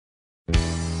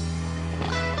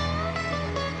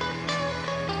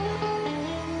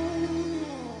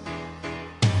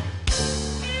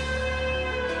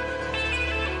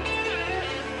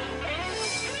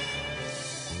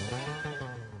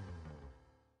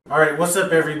Alright, what's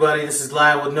up everybody? This is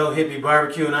Lyle with No Hippie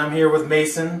Barbecue and I'm here with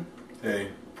Mason. Hey.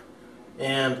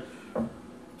 And I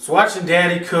was watching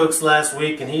Daddy Cooks last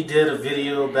week and he did a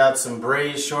video about some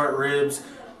braised short ribs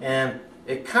and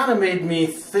it kind of made me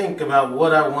think about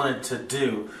what I wanted to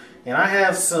do. And I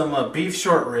have some beef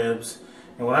short ribs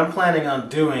and what I'm planning on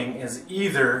doing is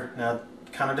either, now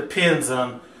it kind of depends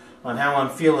on how I'm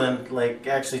feeling, like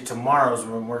actually tomorrow's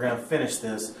when we're going to finish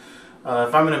this.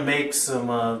 If I'm going to make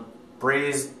some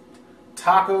braised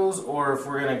tacos or if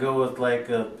we're going to go with like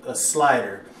a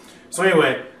slider. So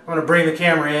anyway, I'm going to bring the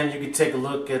camera in. You can take a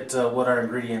look at what our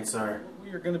ingredients are. What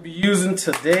we are going to be using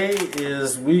today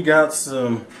is we got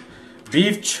some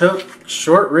beef chuck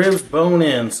short ribs bone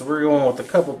in. So we're going with a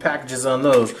couple packages on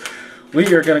those.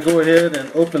 We are going to go ahead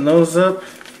and open those up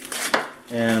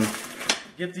and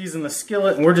get these in the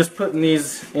skillet. And we're just putting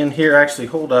these in here. Actually,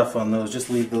 hold off on those.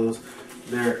 Just leave those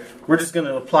there. We're just going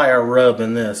to apply our rub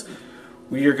in this.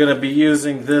 We are going to be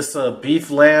using this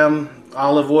beef lamb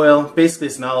olive oil. Basically,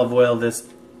 it's an olive oil that's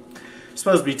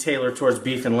supposed to be tailored towards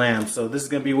beef and lamb. So this is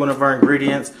going to be one of our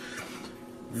ingredients.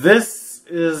 This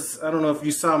is, I don't know if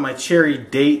you saw my cherry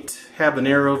date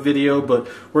habanero video, but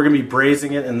we're going to be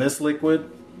braising it in this liquid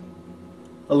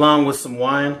along with some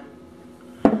wine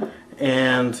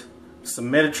and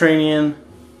some Mediterranean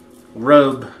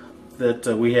rub that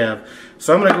we have.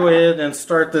 So I'm going to go ahead and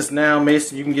start this now.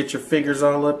 Mason, you can get your fingers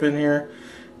all up in here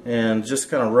and just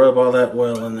kind of rub all that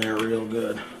oil in there real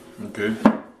good. Okay.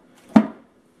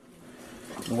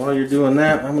 And while you're doing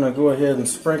that, I'm going to go ahead and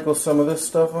sprinkle some of this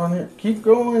stuff on here. Keep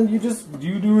going. You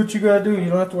do what you got to do. You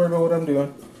don't have to worry about what I'm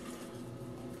doing.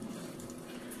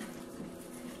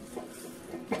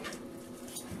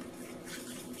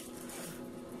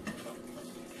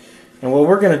 And what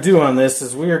we're going to do on this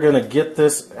is we are going to get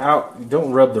this out.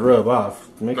 Don't rub the rub off.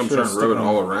 Make I'm sure trying to rub it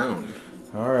all around.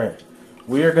 Alright.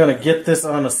 We are going to get this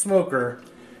on a smoker.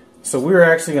 So we're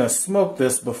actually going to smoke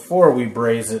this before we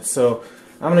braise it. So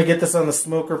I'm going to get this on the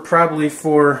smoker probably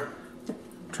for,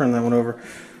 turn that one over,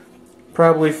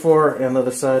 probably for, and the other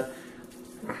side,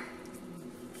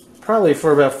 probably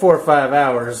for about 4 or 5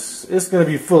 hours. It's going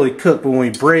to be fully cooked, but when we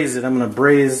braise it, I'm going to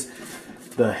braise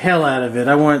the hell out of it.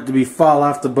 I want it to be fall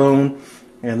off the bone,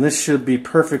 and this should be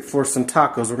perfect for some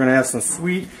tacos. We're going to have some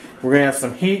sweet, we're going to have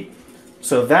some heat,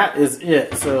 so that is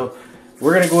it. So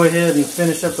we're going to go ahead and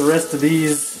finish up the rest of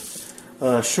these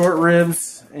short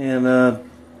ribs, and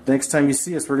next time you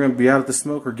see us, we're going to be out at the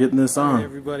smoker getting this on. Hey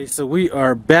everybody, so we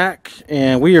are back,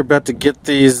 and we are about to get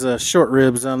these short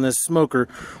ribs on this smoker.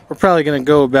 We're probably going to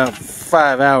go about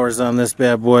 5 hours on this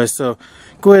bad boy, so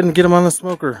go ahead and get them on the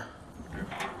smoker.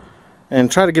 And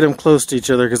try to get them close to each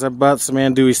other because I bought some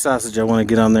andouille sausage I want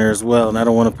to get on there as well, and I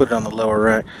don't want to put it on the lower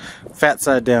rack. Fat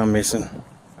side down, Mason.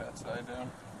 Fat side down?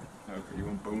 Okay, you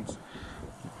want bones?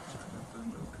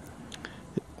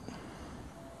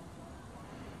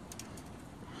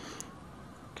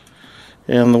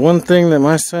 And the one thing that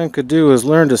my son could do is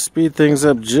learn to speed things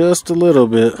up just a little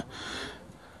bit.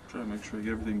 Try to make sure you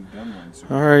get everything done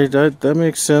right. Alright, that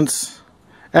makes sense.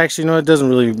 Actually, no, it doesn't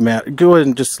really matter. Go ahead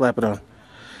and just slap it on.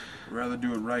 I'd rather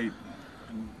do it right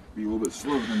and be a little bit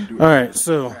slower than do it. Alright,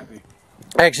 so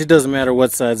actually it doesn't matter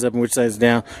what side's up and which side's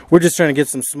down. We're just trying to get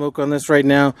some smoke on this right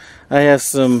now. I have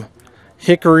some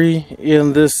hickory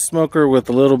in this smoker with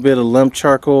a little bit of lump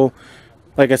charcoal.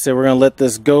 Like I said, we're going to let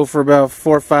this go for about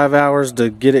 4 or 5 hours to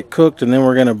get it cooked, and then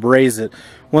we're going to braise it.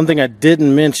 One thing I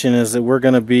didn't mention is that we're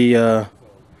going to be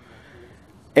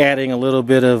adding a little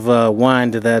bit of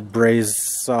wine to that braised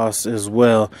sauce as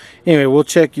well. Anyway, we'll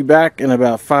check you back in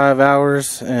about 5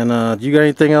 hours. And you got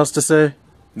anything else to say?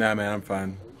 Nah, man, I'm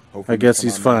fine. Hopefully I guess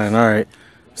he's fine. All right.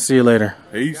 See you later.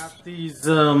 Peace. Got these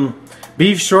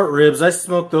beef short ribs. I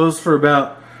smoked those for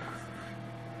about,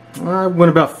 I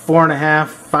went about 4.5,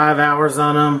 5 hours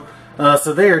on them.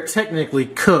 So they are technically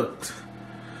cooked.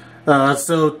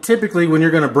 So typically when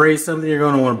you're going to braise something, you're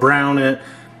going to want to brown it.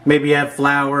 Maybe add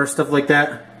flour, stuff like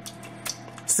that.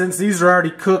 Since these are already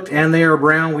cooked and they are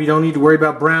brown, we don't need to worry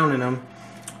about browning them.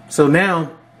 So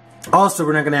now, also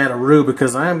we're not going to add a roux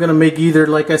because I am going to make either,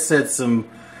 like I said, some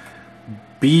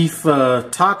beef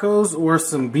tacos or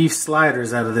some beef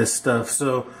sliders out of this stuff.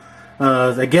 So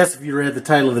I guess if you read the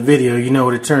title of the video, you know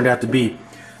what it turned out to be.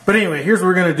 But anyway, here's what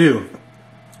we're going to do.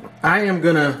 I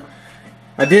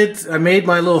made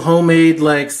my little homemade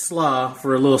like slaw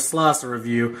for a little salsa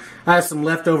review. I have some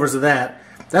leftovers of that.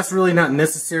 That's really not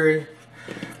necessary,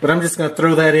 but I'm just going to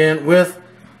throw that in with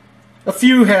a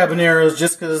few habaneros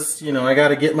just because, you know, I got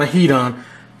to get my heat on.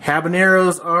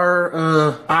 Habaneros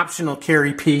are optional,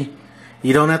 Carrie P.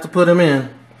 You don't have to put them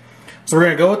in. So we're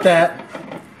going to go with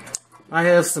that. I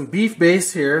have some beef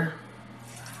base here,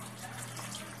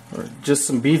 or just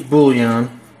some beef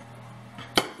bouillon.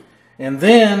 And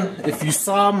then, if you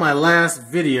saw my last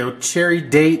video, cherry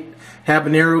date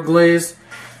habanero glaze,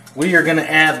 we are going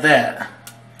to add that.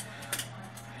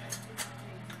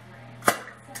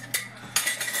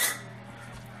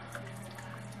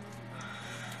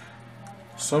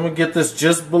 So I'm going to get this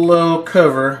just below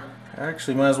cover.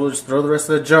 Actually, might as well just throw the rest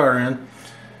of the jar in.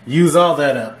 Use all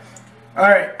that up.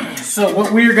 Alright, so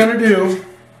what we are going to do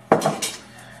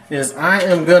is I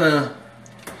am going to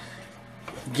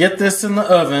get this in the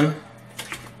oven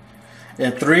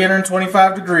at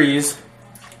 325 degrees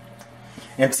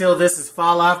until this is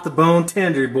fall off the bone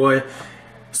tender, boy.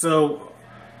 So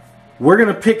we're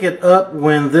going to pick it up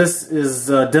when this is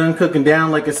done cooking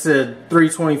down. Like I said,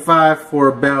 325 for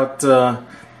about, I'm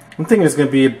thinking it's going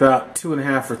to be about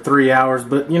 2.5 or 3 hours.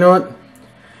 But you know what?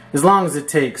 As long as it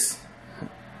takes.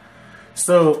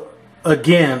 So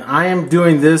again, I am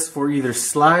doing this for either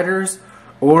sliders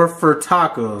or for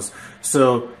tacos.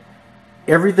 So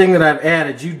everything that I've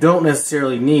added, you don't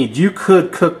necessarily need. You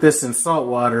could cook this in salt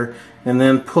water and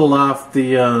then pull off the,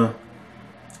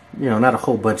 you know, not a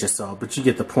whole bunch of salt, but you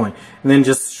get the point. And then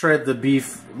just shred the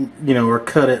beef, you know, or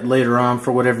cut it later on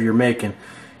for whatever you're making.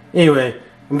 Anyway,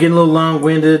 I'm getting a little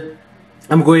long-winded.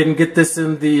 I'm going to go ahead and get this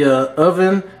in the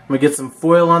oven. I'm going to get some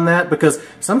foil on that, because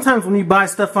sometimes when you buy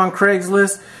stuff on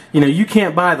Craigslist, you know, you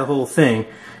can't buy the whole thing.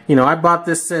 You know, I bought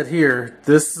this set here,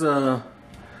 this Dutch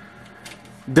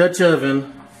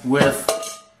oven with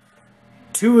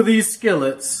 2 of these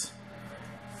skillets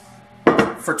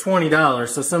for $20.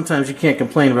 So sometimes you can't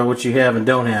complain about what you have and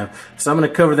don't have. So I'm going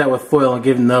to cover that with foil and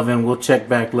give it in the oven. We'll check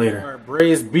back later. Our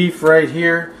braised beef right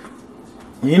here.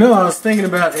 You know, I was thinking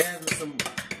about adding some...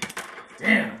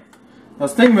 Damn! I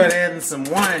was thinking about adding some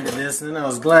wine to this, and then I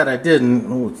was glad I didn't.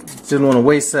 Didn't want to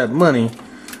waste that money.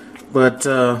 But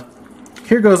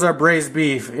here goes our braised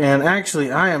beef, and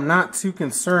actually I am not too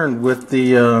concerned with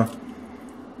the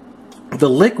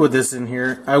liquid that's in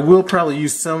here. I will probably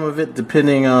use some of it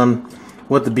depending on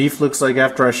what the beef looks like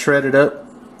after I shred it up.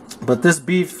 But this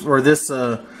beef, or this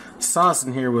sauce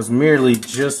in here, was merely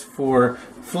just for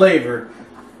flavor.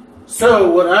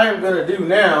 So what I am going to do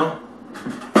now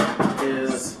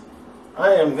is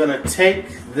I am going to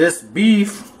take this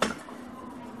beef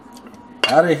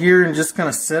out of here and just kind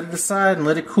of set it aside and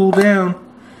let it cool down.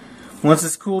 Once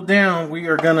it's cooled down, we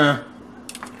are going to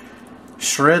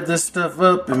shred this stuff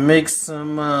up and make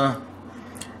some,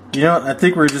 you know what, I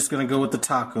think we're just going to go with the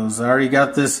tacos. I already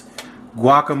got this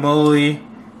guacamole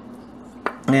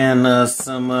and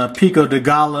some Pico De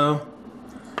Gallo,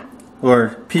 or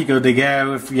Pico De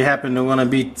Gallo if you happen to want to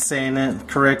be saying that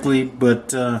correctly.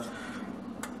 But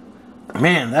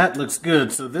man, that looks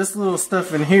good. So this little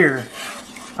stuff in here,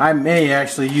 I may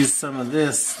actually use some of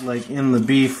this like in the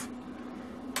beef,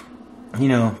 you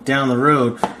know, down the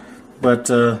road. But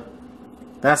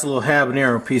that's a little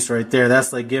habanero piece right there.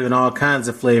 That's like giving all kinds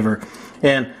of flavor.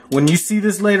 And when you see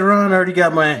this later on, I already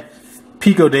got my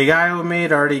Pico De Gallo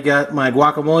made, I already got my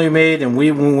guacamole made, and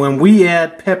when we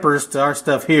add peppers to our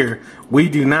stuff here, we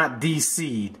do not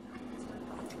de-seed.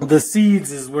 The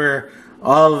seeds is where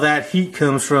all of that heat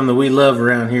comes from that we love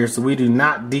around here, so we do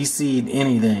not de-seed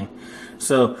anything.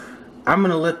 So I'm going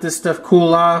to let this stuff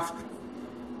cool off.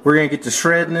 We're going to get to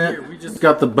shredding it. We just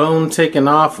got the bone taken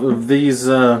off of these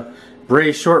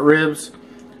braised short ribs.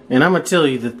 And I'm going to tell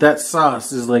you that that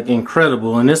sauce is like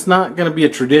incredible. And it's not going to be a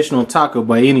traditional taco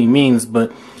by any means,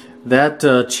 but that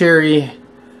cherry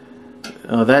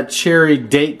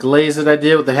date glaze that I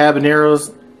did with the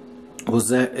habaneros was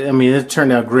that, I mean, it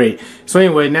turned out great. So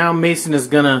anyway, now Mason is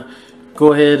going to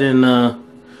go ahead and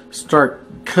start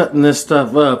cutting this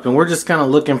stuff up. And we're just kind of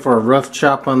looking for a rough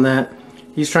chop on that.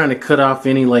 He's trying to cut off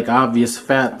any like obvious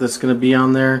fat that's going to be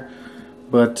on there.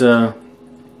 But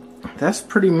that's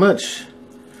pretty much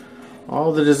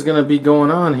all that is going to be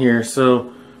going on here.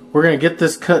 So we're going to get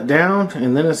this cut down,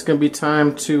 and then it's going to be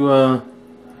time to I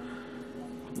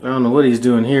don't know what he's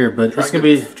doing here, but it's going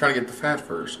to be try to get the fat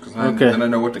first, because then I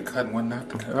know what to cut and what not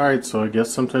to cut. Alright, so I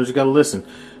guess sometimes you got to listen.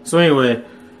 So anyway,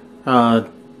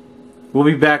 we'll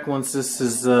be back once this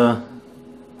is done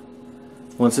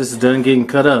getting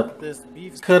cut up. This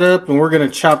beef's cut up, and we're going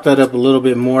to chop that up a little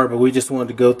bit more, but we just wanted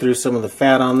to go through some of the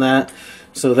fat on that.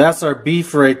 So that's our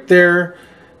beef right there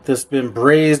that's been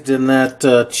braised in that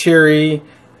cherry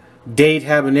date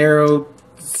habanero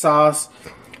sauce.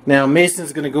 Now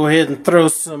Mason's going to go ahead and throw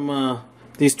some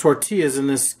these tortillas in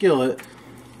this skillet,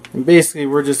 And basically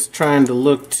we're just trying to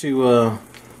look to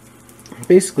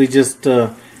basically just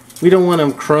we don't want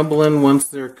them crumbling once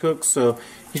they're cooked, so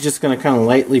you're just going to kind of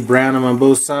lightly brown them on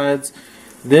both sides.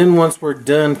 Then once we're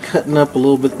done cutting up a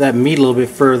little bit that meat a little bit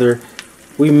further,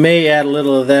 we may add a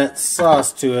little of that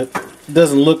sauce to it. It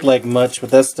doesn't look like much,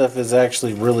 but that stuff is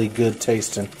actually really good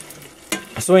tasting.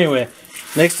 So anyway,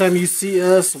 next time you see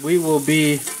us, we will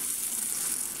be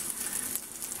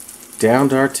down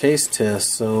to our taste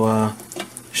test. So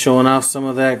showing off some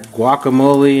of that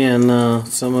guacamole and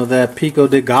some of that Pico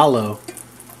De Gallo,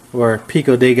 or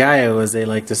Pico De Gallo as they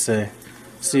like to say.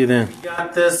 See you then.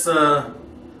 Got this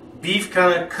beef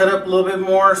kind of cut up a little bit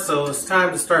more, so it's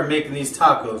time to start making these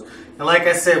tacos. And like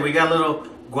I said, we got a little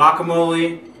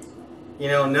guacamole, you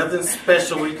know, nothing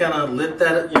special. We kind of lit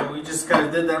that, you know, we just kind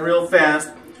of did that real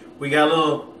fast. We got a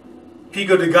little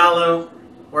Pico De Gallo,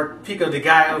 or Pico De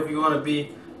Gallo if you want to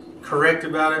be correct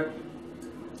about it.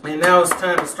 And now it's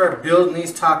time to start building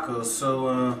these tacos.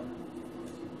 So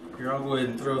here, I'll go ahead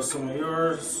and throw some of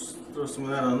yours, throw some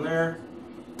of that on there.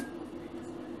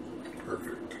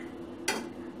 Perfect.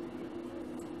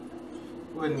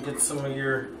 Go ahead and get some of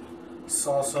your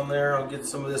sauce on there. I'll get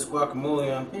some of this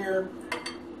guacamole on here.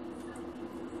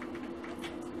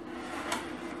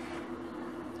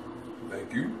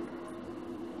 Thank you.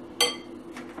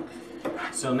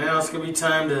 So now it's going to be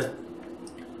time to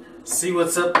see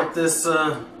what's up with this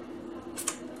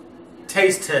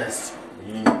taste test.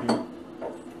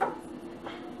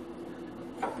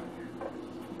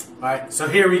 Alright, so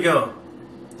here we go.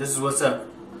 This is what's up.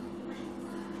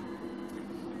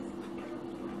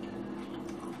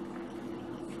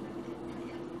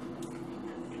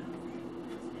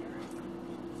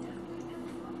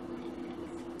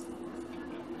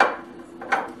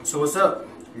 So what's up?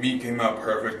 Meat came out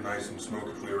perfect, nice and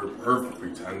smoky flavor,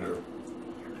 perfectly tender.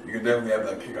 You can definitely have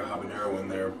that kick of habanero in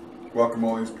there.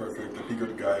 Guacamole is perfect. The Pico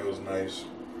de Gallo is nice.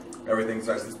 Everything's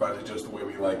nice and spicy, just the way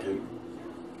we like it.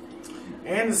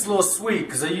 And it's a little sweet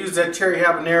because I used that cherry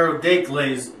habanero date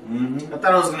glaze. I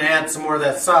thought I was going to add some more of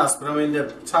that sauce, but I'm going to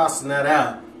end up tossing that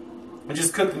out. I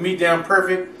just cooked the meat down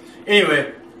perfect.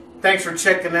 Anyway, thanks for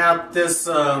checking out this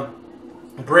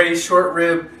braised short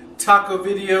rib taco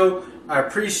video. I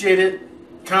appreciate it.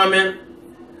 Comment,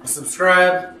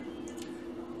 subscribe.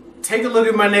 Take a look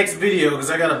at my next video because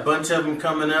I got a bunch of them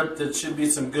coming up that should be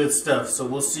some good stuff. So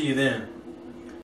we'll see you then.